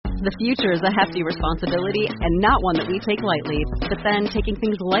The future is a hefty responsibility and not one that we take lightly. But then taking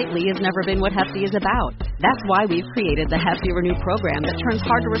things lightly has never been what Hefty is about. That's why we've created the Hefty Renew program that turns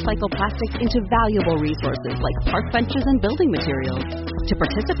hard-to-recycle plastics into valuable resources like park benches and building materials. To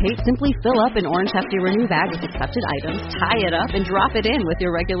participate, simply fill up an orange Hefty Renew bag with accepted items, tie it up, and drop it in with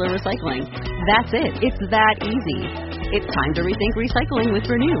your regular recycling. That's it. It's that easy. It's time to rethink recycling with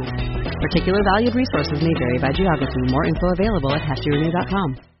Renew. Particular valued resources may vary by geography. More info available at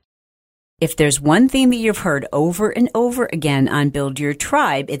heftyrenew.com. If there's one theme that you've heard over and over again on Build Your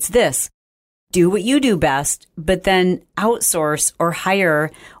Tribe, it's this. Do what you do best, but then outsource or hire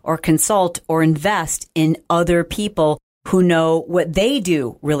or consult or invest in other people who know what they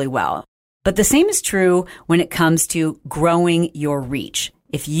do really well. But the same is true when it comes to growing your reach.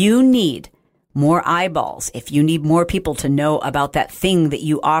 If you need more eyeballs, if you need more people to know about that thing that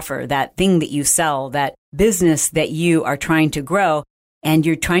you offer, that thing that you sell, that business that you are trying to grow, and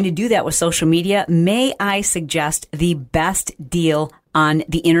you're trying to do that with social media, may I suggest the best deal on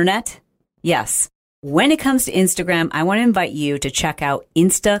the internet? Yes. When it comes to Instagram, I want to invite you to check out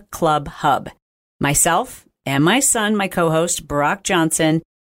Insta Club Hub. Myself and my son, my co-host, Barack Johnson,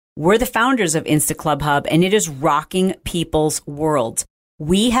 we're the founders of Insta Club Hub, and it is rocking people's worlds.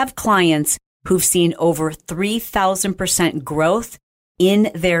 We have clients who've seen over 3,000% growth in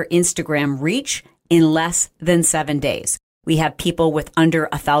their Instagram reach in less than 7 days. We have people with under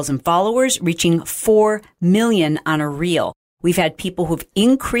 1,000 followers reaching 4 million on a reel. We've had people who've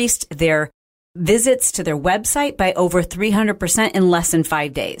increased their visits to their website by over 300% in less than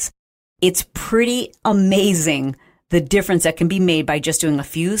 5 days. It's pretty amazing the difference that can be made by just doing a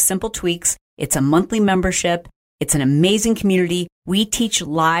few simple tweaks. It's a monthly membership. It's an amazing community. We teach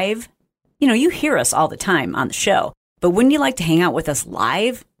live. You know, you hear us all the time on the show, but wouldn't you like to hang out with us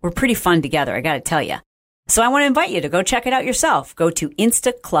live? We're pretty fun together, I got to tell you. So I want to invite you to go check it out yourself. Go to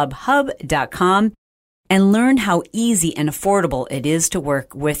instaclubhub.com and learn how easy and affordable it is to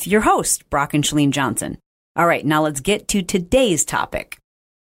work with your host, Brock and Chalene Johnson. All right, now let's get to today's topic.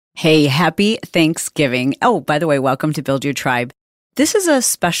 Hey, happy Thanksgiving. Oh, by the way, welcome to Build Your Tribe. This is a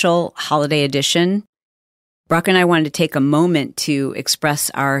special holiday edition. Brock and I wanted to take a moment to express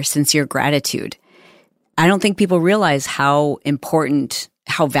our sincere gratitude. I don't think people realize how important,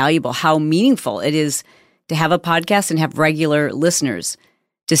 how valuable, how meaningful it is to have a podcast and have regular listeners,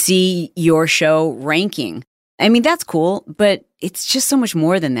 to see your show ranking. I mean, that's cool, but it's just so much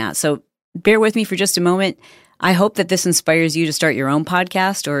more than that. So bear with me for just a moment. I hope that this inspires you to start your own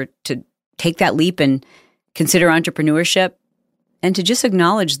podcast or to take that leap and consider entrepreneurship and to just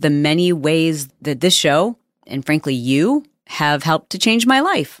acknowledge the many ways that this show, and frankly you, have helped to change my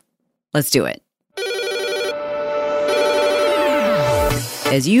life. Let's do it.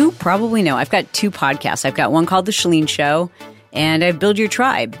 As you probably know, I've got two podcasts. I've got one called The Chalene Show, and I've Build Your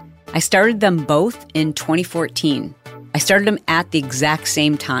Tribe. I started them both in 2014. I started them at the exact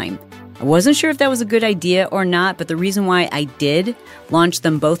same time. I wasn't sure if that was a good idea or not, but the reason why I did launch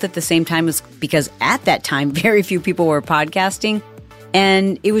them both at the same time was because at that time, very few people were podcasting,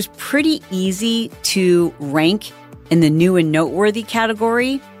 and it was pretty easy to rank in the new and noteworthy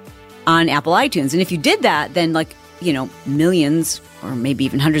category on Apple iTunes. And if you did that, then millions or maybe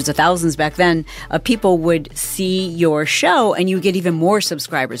even hundreds of thousands back then of people would see your show and you would get even more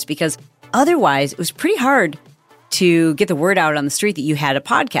subscribers, because otherwise it was pretty hard to get the word out on the street that you had a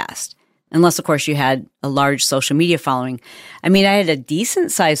podcast. Unless, of course, you had a large social media following. I mean, I had a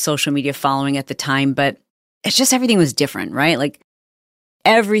decent sized social media following at the time, but it's just everything was different, right? Like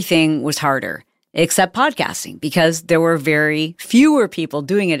everything was harder except podcasting because there were very fewer people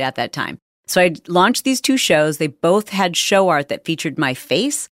doing it at that time. So I launched these two shows. They both had show art that featured my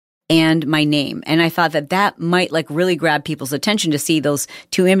face and my name. And I thought that might really grab people's attention to see those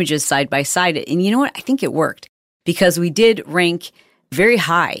two images side by side. And you know what? I think it worked because we did rank very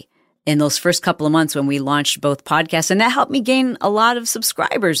high in those first couple of months when we launched both podcasts. And that helped me gain a lot of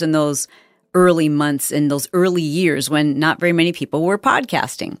subscribers in those early months, in those early years when not very many people were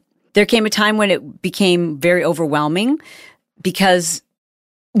podcasting. There came a time when it became very overwhelming because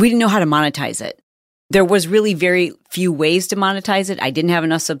we didn't know how to monetize it. There was really very few ways to monetize it. I didn't have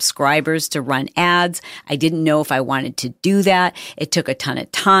enough subscribers to run ads. I didn't know if I wanted to do that. It took a ton of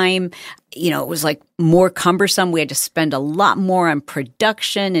time. It was more cumbersome. We had to spend a lot more on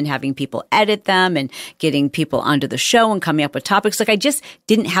production and having people edit them and getting people onto the show and coming up with topics. I just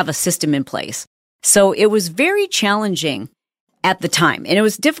didn't have a system in place. So it was very challenging at the time. And it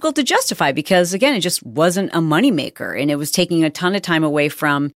was difficult to justify because, again, it just wasn't a moneymaker. And it was taking a ton of time away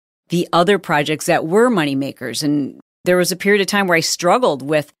from the other projects that were moneymakers. And there was a period of time where I struggled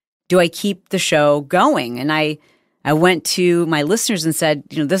with, do I keep the show going? And I I went to my listeners and said,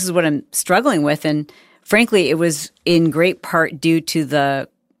 this is what I'm struggling with. And frankly, it was in great part due to the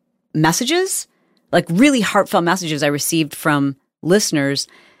messages, like really heartfelt messages I received from listeners,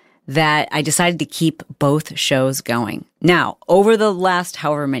 that I decided to keep both shows going. Now, over the last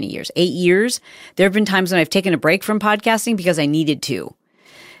however many years, 8 years, there have been times when I've taken a break from podcasting because I needed to.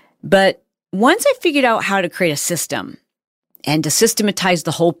 But once I figured out how to create a system and to systematize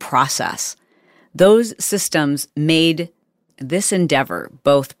the whole process, those systems made this endeavor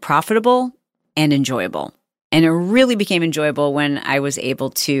both profitable and enjoyable. And it really became enjoyable when I was able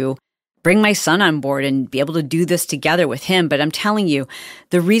to bring my son on board and be able to do this together with him. But I'm telling you,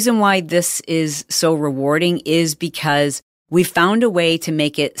 the reason why this is so rewarding is because we found a way to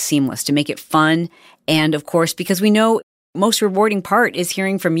make it seamless, to make it fun. And of course, because we know most rewarding part is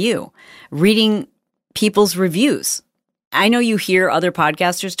hearing from you, reading people's reviews. I know you hear other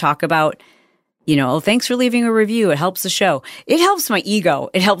podcasters talk about, thanks for leaving a review. It helps the show. It helps my ego.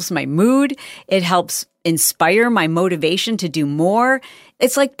 It helps my mood. It helps inspire my motivation to do more.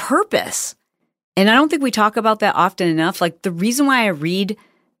 It's like purpose. And I don't think we talk about that often enough. Like the reason why I read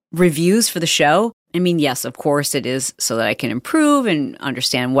reviews for the show, yes, of course it is so that I can improve and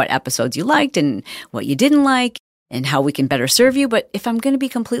understand what episodes you liked and what you didn't like and how we can better serve you. But if I'm going to be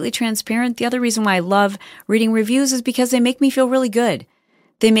completely transparent, the other reason why I love reading reviews is because they make me feel really good.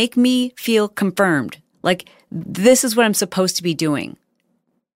 They make me feel confirmed. Like this is what I'm supposed to be doing.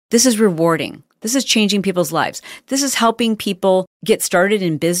 This is rewarding. This is changing people's lives. This is helping people get started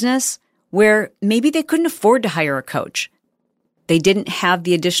in business where maybe they couldn't afford to hire a coach. They didn't have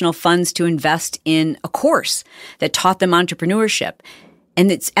the additional funds to invest in a course that taught them entrepreneurship.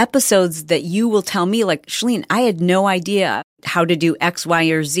 And it's episodes that you will tell me like, Chalene, I had no idea how to do X, Y,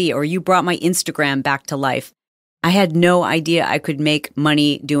 or Z, or you brought my Instagram back to life. I had no idea I could make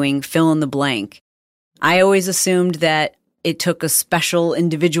money doing fill in the blank. I always assumed that it took a special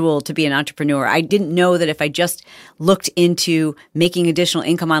individual to be an entrepreneur. I didn't know that if I just looked into making additional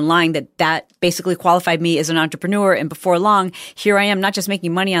income online, that basically qualified me as an entrepreneur. And before long, here I am, not just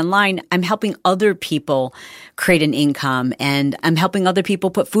making money online, I'm helping other people create an income and I'm helping other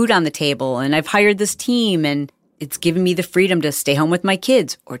people put food on the table. And I've hired this team and it's given me the freedom to stay home with my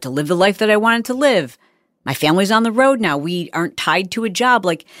kids or to live the life that I wanted to live. My family's on the road now. We aren't tied to a job.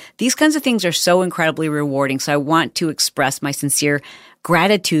 Like these kinds of things are so incredibly rewarding. So I want to express my sincere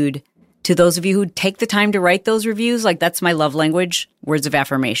gratitude to those of you who take the time to write those reviews. Like that's my love language, words of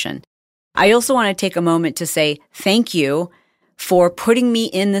affirmation. I also want to take a moment to say thank you for putting me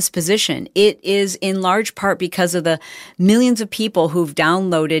in this position. It is in large part because of the millions of people who've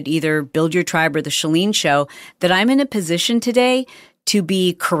downloaded either Build Your Tribe or The Chalene Show that I'm in a position today to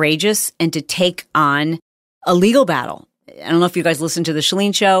be courageous and to take on a legal battle. I don't know if you guys listen to The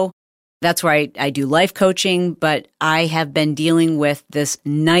Chalene Show. That's where I do life coaching, but I have been dealing with this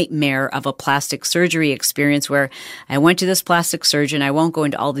nightmare of a plastic surgery experience where I went to this plastic surgeon. I won't go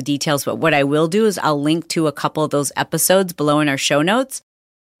into all the details, but what I will do is I'll link to a couple of those episodes below in our show notes.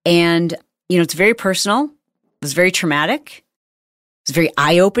 And, it's very personal. It was very traumatic. It was very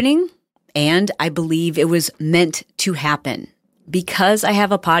eye-opening. And I believe it was meant to happen because I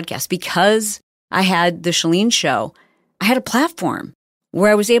have a podcast, because I had The Chalene Show. I had a platform where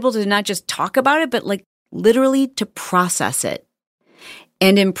I was able to not just talk about it, but like literally to process it.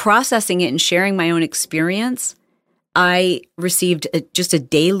 And in processing it and sharing my own experience, I received just a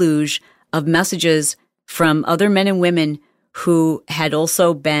deluge of messages from other men and women who had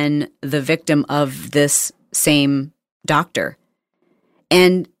also been the victim of this same doctor.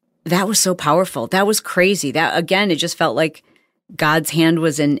 And that was so powerful. That was crazy. That, again, it just felt like God's hand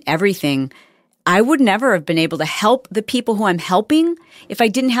was in everything. I would never have been able to help the people who I'm helping if I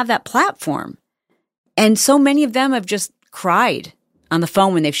didn't have that platform. And so many of them have just cried on the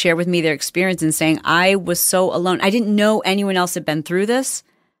phone when they've shared with me their experience and saying, I was so alone. I didn't know anyone else had been through this.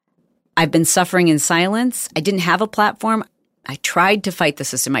 I've been suffering in silence. I didn't have a platform. I tried to fight the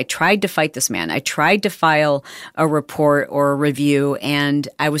system. I tried to fight this man. I tried to file a report or a review, and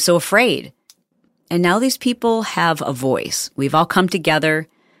I was so afraid. And now these people have a voice. We've all come together.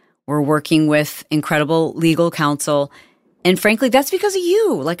 We're working with incredible legal counsel. And frankly, that's because of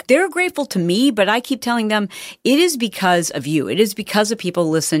you. Like, they're grateful to me, but I keep telling them it is because of you. It is because of people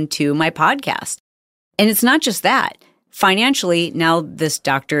listen to my podcast. And it's not just that. Financially, now this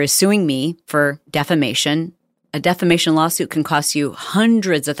doctor is suing me for defamation. A defamation lawsuit can cost you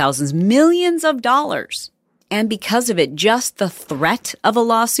hundreds of thousands, millions of dollars. And because of it, just the threat of a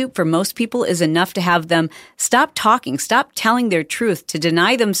lawsuit for most people is enough to have them stop talking, stop telling their truth, to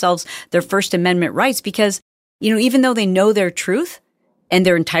deny themselves their First Amendment rights. Because, even though they know their truth and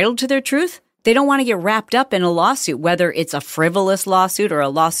they're entitled to their truth, they don't want to get wrapped up in a lawsuit, whether it's a frivolous lawsuit or a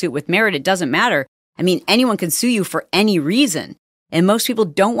lawsuit with merit. It doesn't matter. I mean, anyone can sue you for any reason. And most people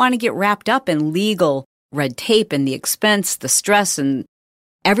don't want to get wrapped up in legal red tape and the expense, the stress, and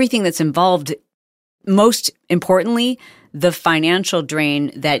everything that's involved. Most importantly, the financial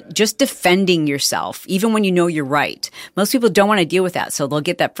drain that just defending yourself, even when you know you're right. Most people don't want to deal with that. So they'll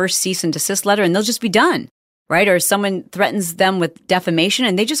get that first cease and desist letter and they'll just be done, right? Or someone threatens them with defamation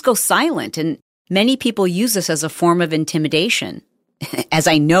and they just go silent. And many people use this as a form of intimidation, as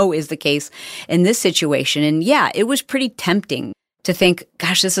I know is the case in this situation. And yeah, it was pretty tempting to think,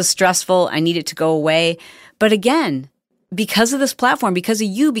 gosh, this is stressful. I need it to go away. But again, because of this platform, because of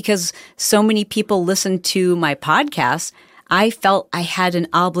you, because so many people listen to my podcast, I felt I had an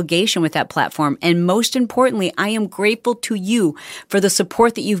obligation with that platform. And most importantly, I am grateful to you for the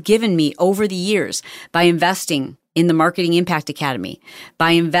support that you've given me over the years by investing in the Marketing Impact Academy,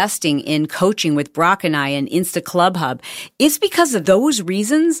 by investing in coaching with Brock and I and Insta Club Hub. It's because of those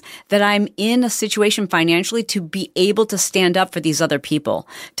reasons that I'm in a situation financially to be able to stand up for these other people,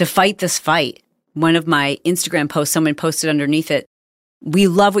 to fight this fight. One of my Instagram posts, someone posted underneath it, we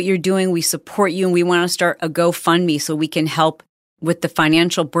love what you're doing, we support you, and we want to start a GoFundMe so we can help with the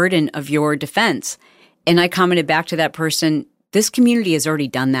financial burden of your defense. And I commented back to that person, this community has already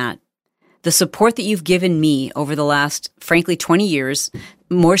done that. The support that you've given me over the last, frankly, 20 years,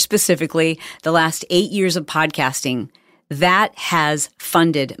 more specifically, the last 8 years of podcasting, that has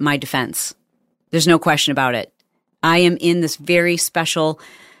funded my defense. There's no question about it. I am in this very special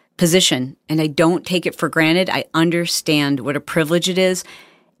position and I don't take it for granted. I understand what a privilege it is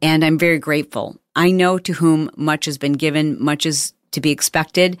and I'm very grateful. I know to whom much has been given, much is to be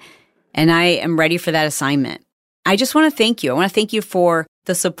expected, and I am ready for that assignment. I just want to thank you. I want to thank you for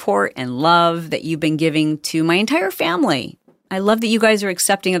the support and love that you've been giving to my entire family. I love that you guys are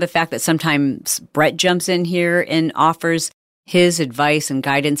accepting of the fact that sometimes Brett jumps in here and offers his advice and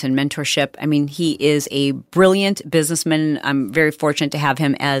guidance and mentorship. I mean, he is a brilliant businessman. I'm very fortunate to have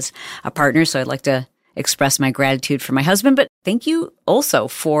him as a partner. So I'd like to express my gratitude for my husband. But thank you also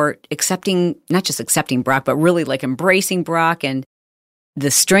for accepting, not just accepting Brock, but really like embracing Brock and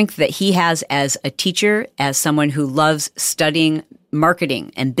the strength that he has as a teacher, as someone who loves studying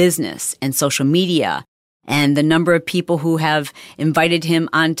marketing and business and social media, and the number of people who have invited him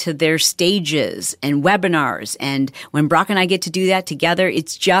onto their stages and webinars. And when Brock and I get to do that together,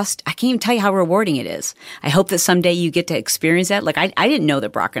 it's just, I can't even tell you how rewarding it is. I hope that someday you get to experience that. Like I didn't know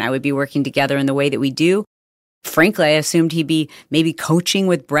that Brock and I would be working together in the way that we do. Frankly, I assumed he'd be maybe coaching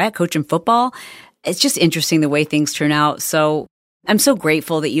with Brett, coaching football. It's just interesting the way things turn out. So I'm so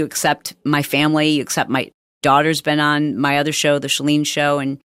grateful that you accept my family, you accept my daughter's been on my other show, The Chalene Show,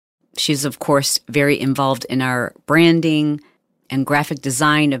 and she's, of course, very involved in our branding and graphic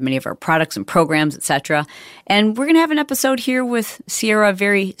design of many of our products and programs, etc. And we're going to have an episode here with Sierra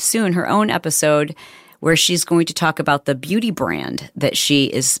very soon, her own episode, where she's going to talk about the beauty brand that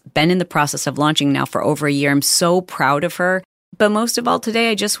she has been in the process of launching now for over a year. I'm so proud of her. But most of all today,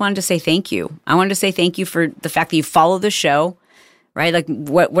 I just wanted to say thank you. I wanted to say thank you for the fact that you follow the show, right? Like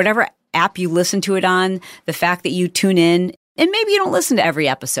whatever app you listen to it on, the fact that you tune in, and maybe you don't listen to every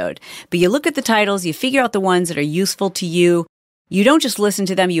episode, but you look at the titles, you figure out the ones that are useful to you. You don't just listen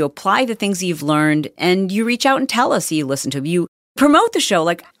to them, you apply the things that you've learned, and you reach out and tell us that you listen to them. You promote the show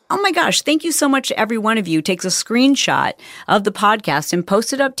like, oh my gosh, thank you so much to every one of you. Takes a screenshot of the podcast and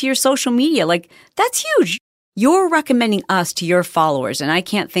posts it up to your social media. Like, that's huge. You're recommending us to your followers, and I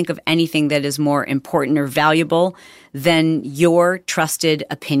can't think of anything that is more important or valuable than your trusted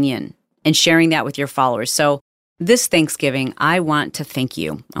opinion and sharing that with your followers. So this Thanksgiving, I want to thank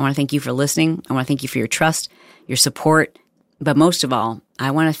you. I want to thank you for listening. I want to thank you for your trust, your support. But most of all,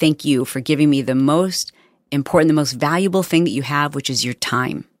 I want to thank you for giving me the most important, the most valuable thing that you have, which is your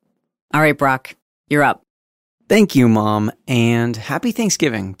time. All right, Brock, you're up. Thank you, Mom, and happy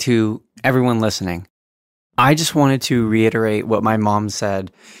Thanksgiving to everyone listening. I just wanted to reiterate what my mom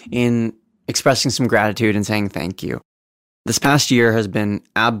said in expressing some gratitude and saying thank you. This past year has been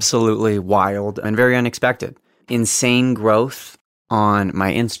absolutely wild and very unexpected. Insane growth on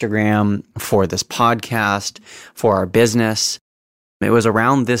my Instagram, for this podcast, for our business. It was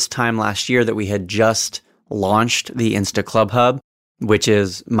around this time last year that we had just launched the Insta Club Hub, which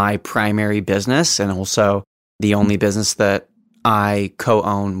is my primary business and also the only business that I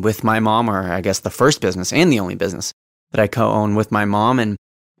co-own with my mom, or I guess the first business and the only business that I co-own with my mom. And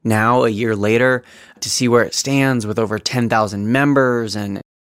now, a year later, to see where it stands with over 10,000 members and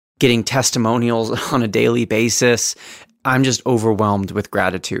getting testimonials on a daily basis, I'm just overwhelmed with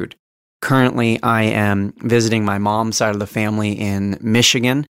gratitude. Currently, I am visiting my mom's side of the family in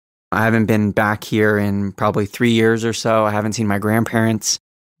Michigan, I haven't been back here in probably 3 years or so. I haven't seen my grandparents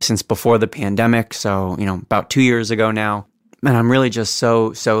since before the pandemic. So, about 2 years ago now. And I'm really just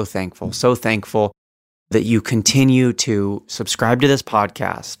so thankful that you continue to subscribe to this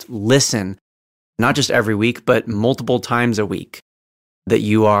podcast, listen, not just every week, but multiple times a week, that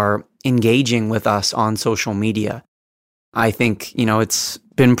you are engaging with us on social media. I think, it's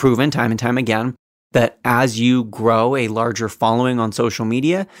been proven time and time again that as you grow a larger following on social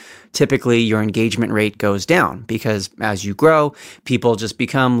media, typically your engagement rate goes down because as you grow, people just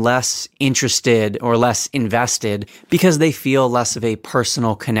become less interested or less invested because they feel less of a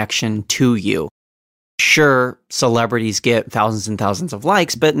personal connection to you. Sure, celebrities get thousands and thousands of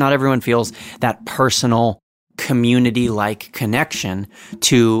likes, but not everyone feels that personal community-like connection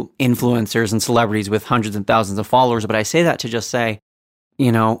to influencers and celebrities with hundreds and thousands of followers. But I say that to just say,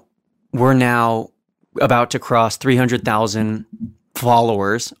 we're now about to cross 300,000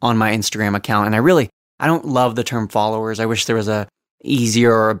 followers on my Instagram account. And I don't love the term followers. I wish there was a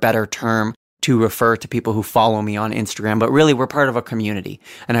easier or a better term to refer to people who follow me on Instagram, but really we're part of a community.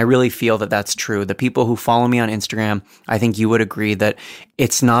 And I really feel that that's true. The people who follow me on Instagram, I think you would agree that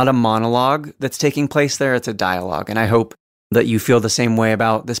it's not a monologue that's taking place there, it's a dialogue. And I hope that you feel the same way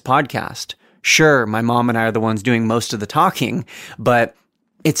about this podcast. Sure, my mom and I are the ones doing most of the talking, but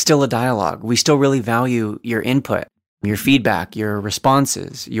it's still a dialogue. We still really value your input, your feedback, your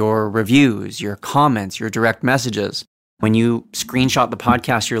responses, your reviews, your comments, your direct messages. When you screenshot the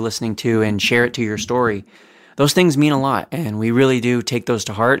podcast you're listening to and share it to your story, those things mean a lot. And we really do take those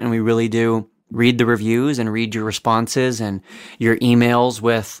to heart, and we really do read the reviews and read your responses and your emails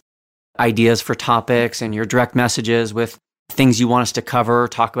with ideas for topics and your direct messages with things you want us to cover or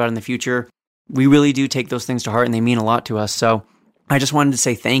talk about in the future. We really do take those things to heart, and they mean a lot to us. So I just wanted to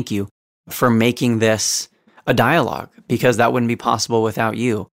say thank you for making this a dialogue, because that wouldn't be possible without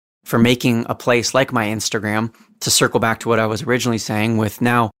you, for making a place like my Instagram, to circle back to what I was originally saying, with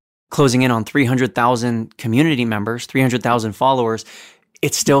now closing in on 300,000 community members, 300,000 followers.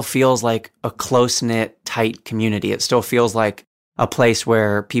 It still feels like a close-knit, tight community. It still feels like a place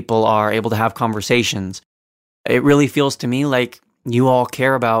where people are able to have conversations. It really feels to me like you all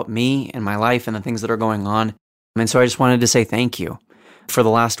care about me and my life and the things that are going on. And so I just wanted to say thank you. For the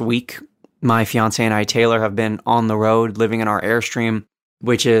last week, my fiance and I, Taylor, have been on the road living in our Airstream,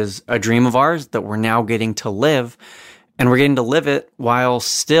 which is a dream of ours that we're now getting to live. And we're getting to live it while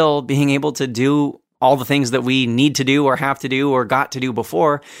still being able to do all the things that we need to do or have to do or got to do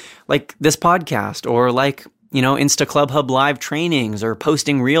before, like this podcast or like, Insta Club Hub live trainings or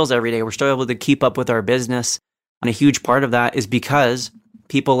posting reels every day. We're still able to keep up with our business. And a huge part of that is because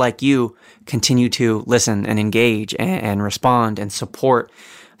people like you continue to listen and engage and respond and support.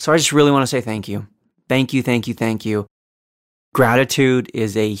 So I just really want to say thank you. Thank you, thank you, thank you. Gratitude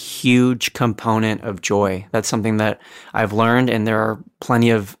is a huge component of joy. That's something that I've learned, and there are plenty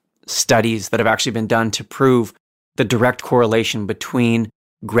of studies that have actually been done to prove the direct correlation between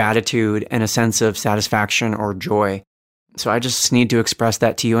gratitude and a sense of satisfaction or joy. So I just need to express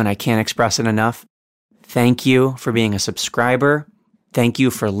that to you, and I can't express it enough. Thank you for being a subscriber. Thank you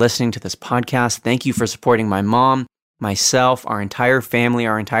for listening to this podcast. Thank you for supporting my mom, myself, our entire family,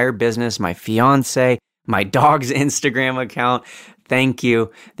 our entire business, my fiance, my dog's Instagram account. Thank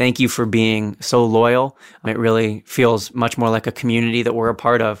you. Thank you for being so loyal. It really feels much more like a community that we're a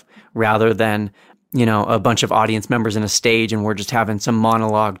part of rather than, a bunch of audience members in a stage and we're just having some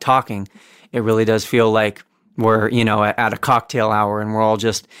monologue talking. It really does feel like we're, at a cocktail hour and we're all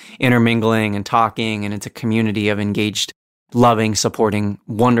just intermingling and talking, and it's a community of engaged, loving, supporting,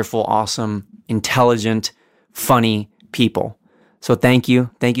 wonderful, awesome, intelligent, funny people. So thank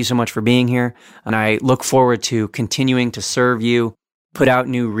you. Thank you so much for being here. And I look forward to continuing to serve you, put out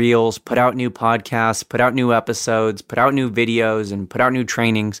new reels, put out new podcasts, put out new episodes, put out new videos, and put out new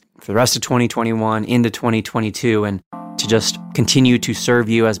trainings for the rest of 2021 into 2022, and to just continue to serve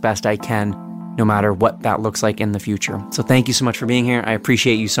you as best I can, no matter what that looks like in the future. So thank you so much for being here. I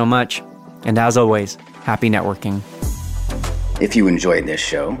appreciate you so much. And as always, happy networking. If you enjoyed this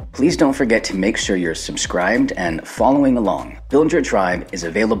show, please don't forget to make sure you're subscribed and following along. Build Your Tribe is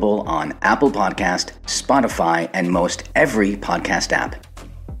available on Apple Podcast, Spotify, and most every podcast app.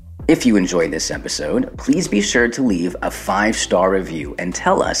 If you enjoyed this episode, please be sure to leave a 5-star review and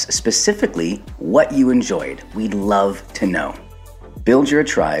tell us specifically what you enjoyed. We'd love to know. Build Your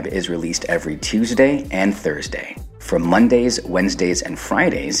Tribe is released every Tuesday and Thursday. For Mondays, Wednesdays, and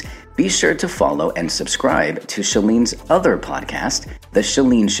Fridays, be sure to follow and subscribe to Shalene's other podcast, The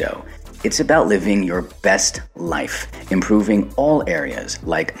Shalene Show. It's about living your best life, improving all areas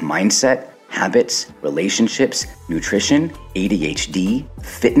like mindset, habits, relationships, nutrition, ADHD,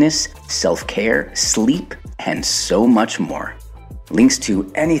 fitness, self-care, sleep, and so much more. Links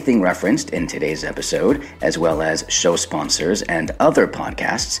to anything referenced in today's episode, as well as show sponsors and other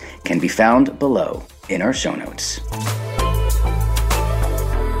podcasts, can be found below in our show notes.